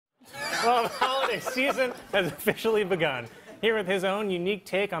Well, the holiday season has officially begun. Here with his own unique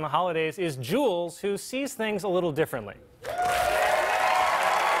take on the holidays is Jules, who sees things a little differently.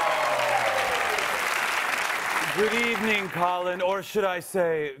 Good evening, Colin, or should I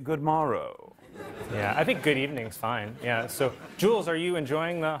say, good morrow. Yeah, I think good evening's fine. Yeah, so Jules, are you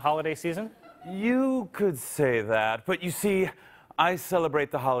enjoying the holiday season? You could say that, but you see, I celebrate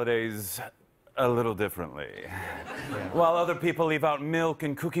the holidays a little differently. Yeah. While other people leave out milk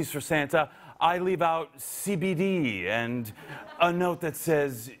and cookies for Santa, I leave out CBD and a note that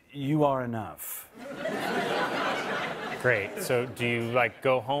says, "You are enough." Great. So do you, like,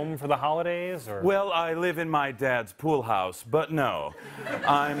 go home for the holidays, or? Well, I live in my dad's pool house, but no.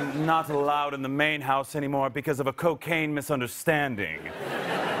 I'm not allowed in the main house anymore because of a cocaine misunderstanding.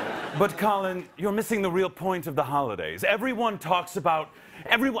 But Colin, you're missing the real point of the holidays. All everyone talks about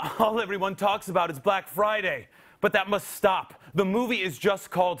is Black Friday. But that must stop. The movie is just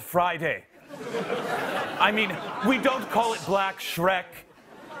called Friday. I mean, we don't call it Black Shrek.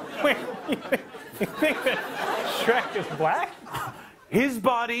 Wait, you think that Shrek is black? His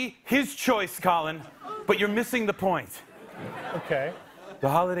body, his choice, Colin. But you're missing the point. Okay. The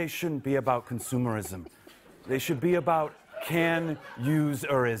holidays shouldn't be about consumerism. They should be about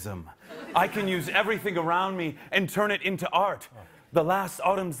can-use-erism. I can use everything around me and turn it into art. The last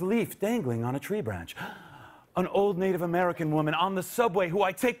autumn's leaf dangling on a tree branch. An old Native American woman on the subway who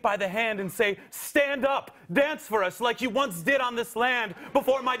I take by the hand and say, "Stand up, dance for us like you once did on this land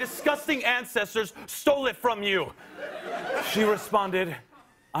before my disgusting ancestors stole it from you." She responded,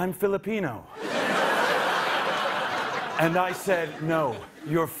 "I'm Filipino." And I said, "No,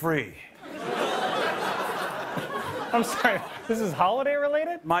 you're free." I'm sorry, this is holiday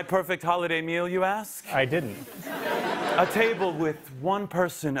related? My perfect holiday meal, you ask? I didn't. A table with one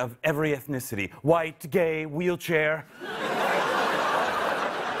person of every ethnicity, white, gay, wheelchair,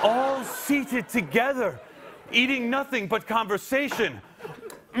 all seated together, eating nothing but conversation.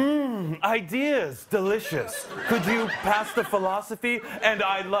 Ideas, delicious. Could you pass the philosophy? And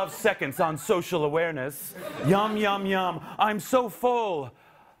I love seconds on social awareness. Yum, yum, yum. I'm so full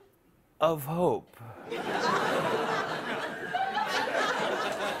of hope.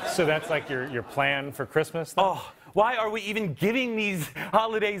 So that's like your plan for Christmas, then? Oh, why are we even giving these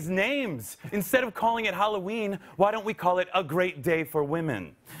holidays names? Instead of calling it Halloween, why don't we call it A Great Day for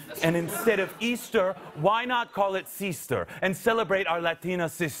Women? And instead of Easter, why not call it Seaster and celebrate our Latina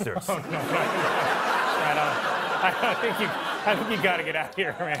sisters? Oh, no. I think you got to get out of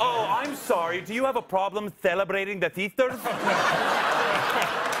here, man. Oh, I'm sorry. Do you have a problem celebrating the sisters?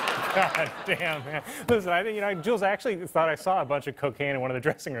 God damn, man. Listen, I think, Jules, I actually thought I saw a bunch of cocaine in one of the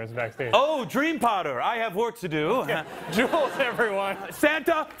dressing rooms backstage. Oh, dream powder. I have work to do. Yeah. Jules, everyone.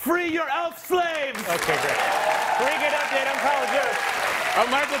 Santa, free your elf slaves! Okay, great. Pretty good update. I'm Colin Jules. I'm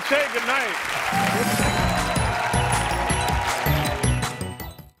Michael Che. Good night.